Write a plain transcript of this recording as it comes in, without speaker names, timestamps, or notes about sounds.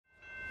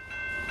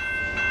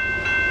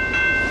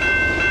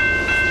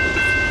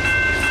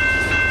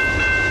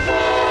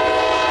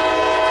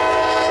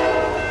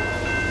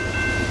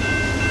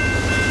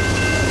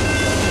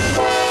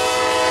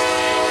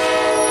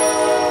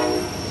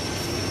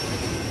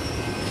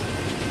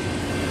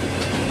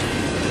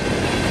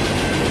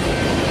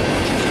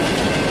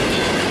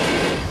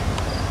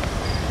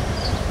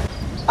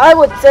I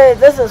would say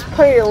this is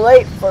pretty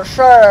late for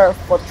sure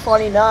for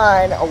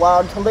 29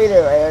 around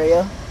Toledo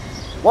area.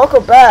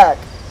 Welcome back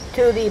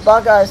to the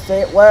Buckeye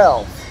State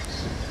Rails.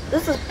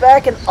 This is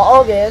back in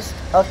August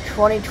of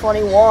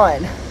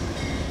 2021.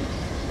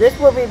 This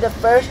will be the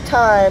first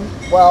time,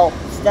 well,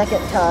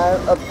 second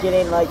time of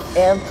getting like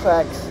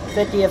Amtrak's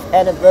 50th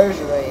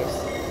anniversaries.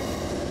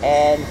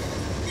 And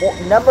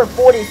number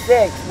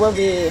 46 will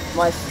be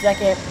my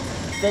second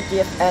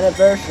 50th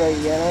anniversary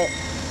unit.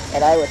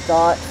 And I would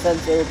thought,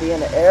 since it would be in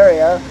the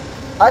area,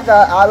 I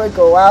thought I would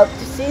go out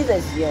to see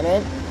this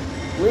unit,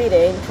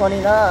 leading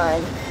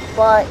 29,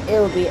 but it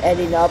would be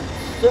ending up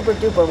super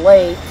duper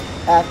late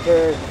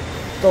after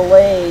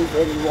delays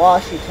in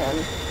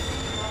Washington.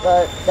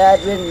 But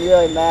that didn't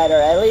really matter.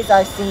 At least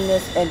I seen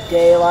this in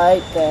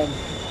daylight than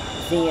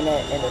seeing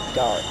it in the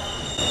dark.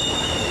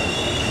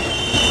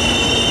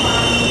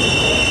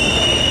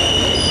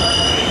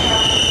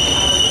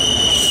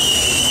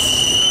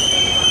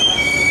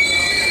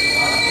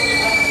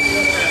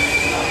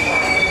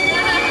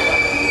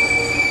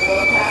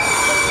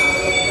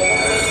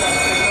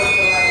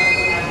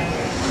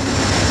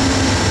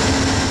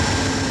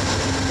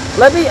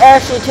 Let me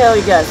actually tell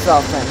you guys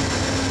something.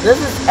 This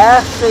is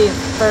actually the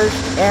first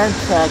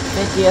Amtrak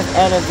 50th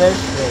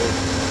anniversary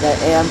that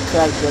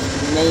Amtrak was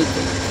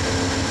making.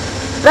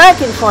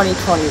 Back in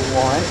 2021,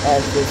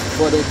 as this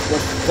footage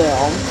was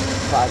filmed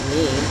by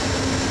me,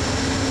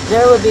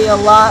 there would be a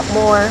lot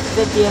more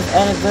 50th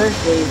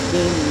anniversaries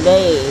being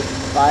made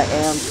by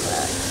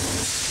Amtrak.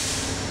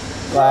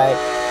 But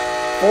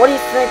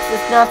 46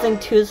 is nothing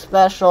too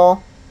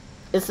special.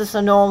 It's just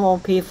a normal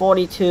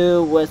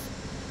P42 with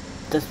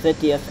the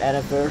 50th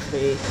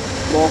anniversary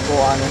logo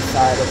on the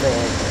side of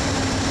it.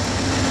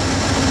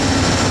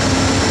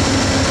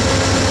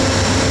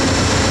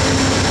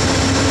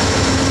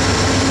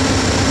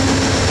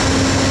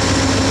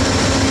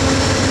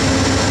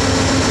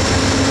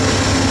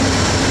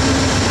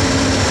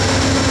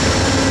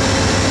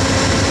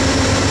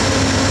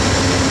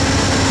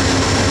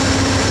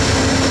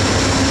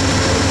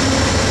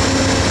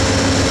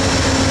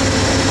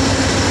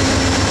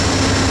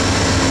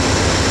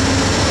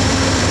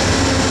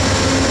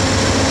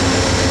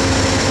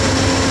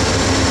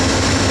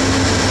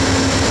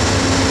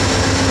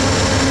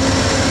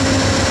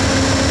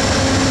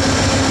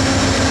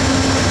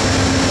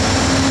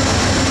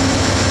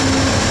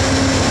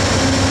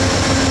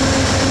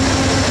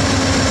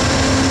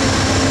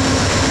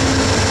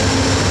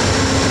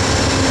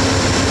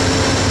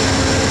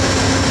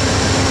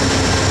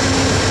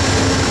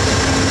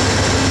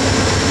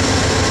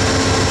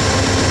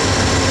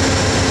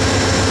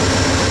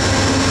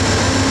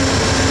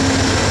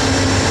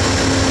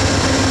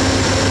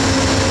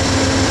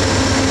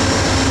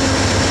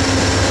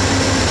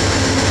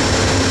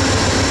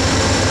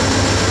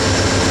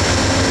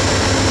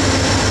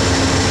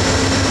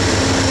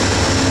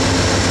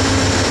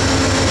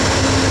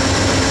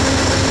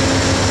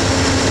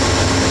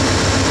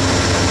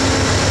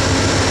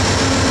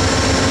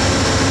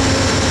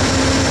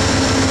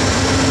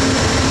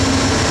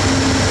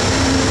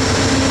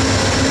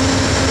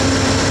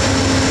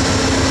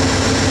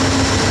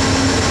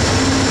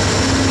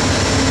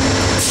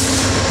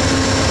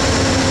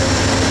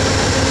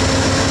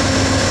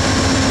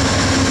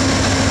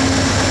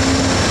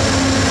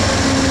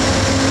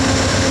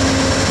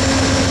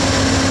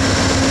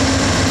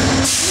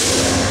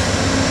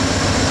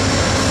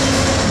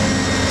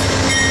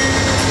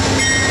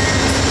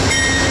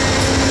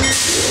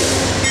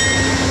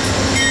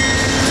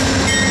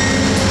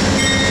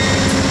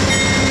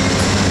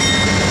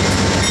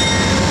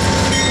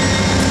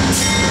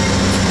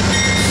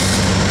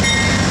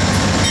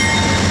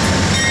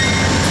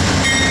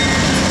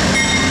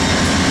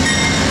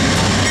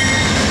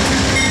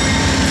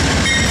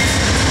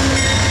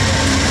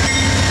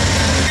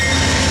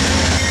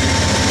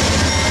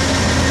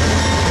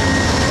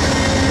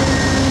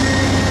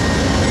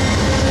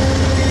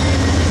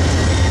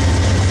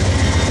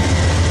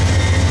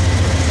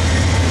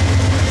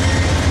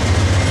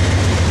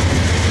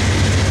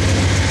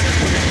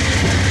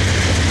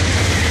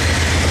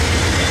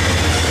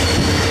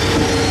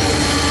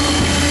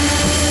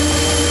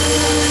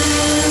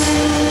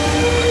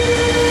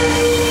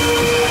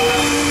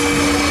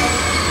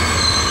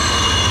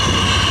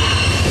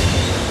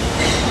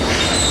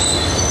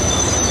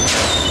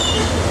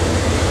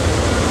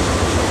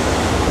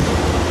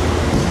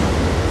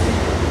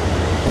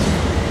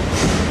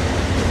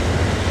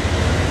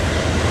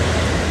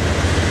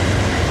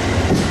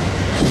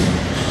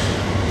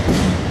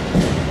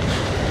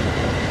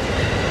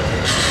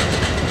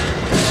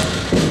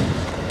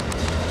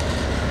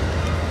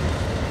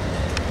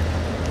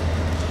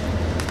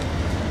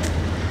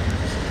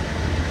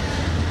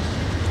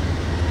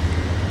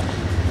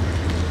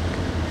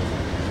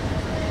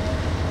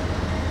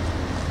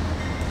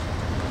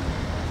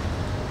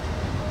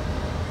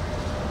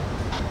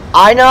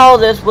 I know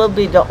this will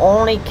be the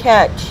only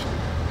catch,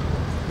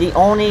 the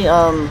only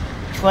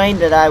train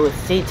that I would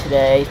see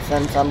today,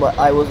 since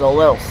I was a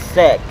little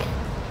sick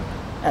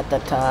at the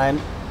time,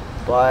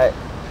 but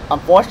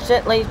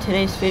Unfortunately,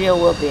 today's video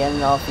will be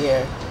ending off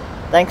here.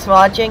 Thanks for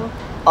watching.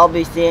 I'll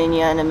be seeing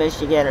you in the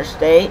Michigander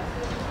State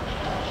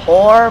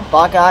or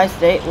Buckeye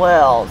State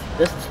Rails.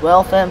 This is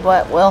Will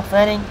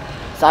Fenning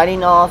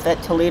signing off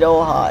at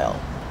Toledo, Ohio.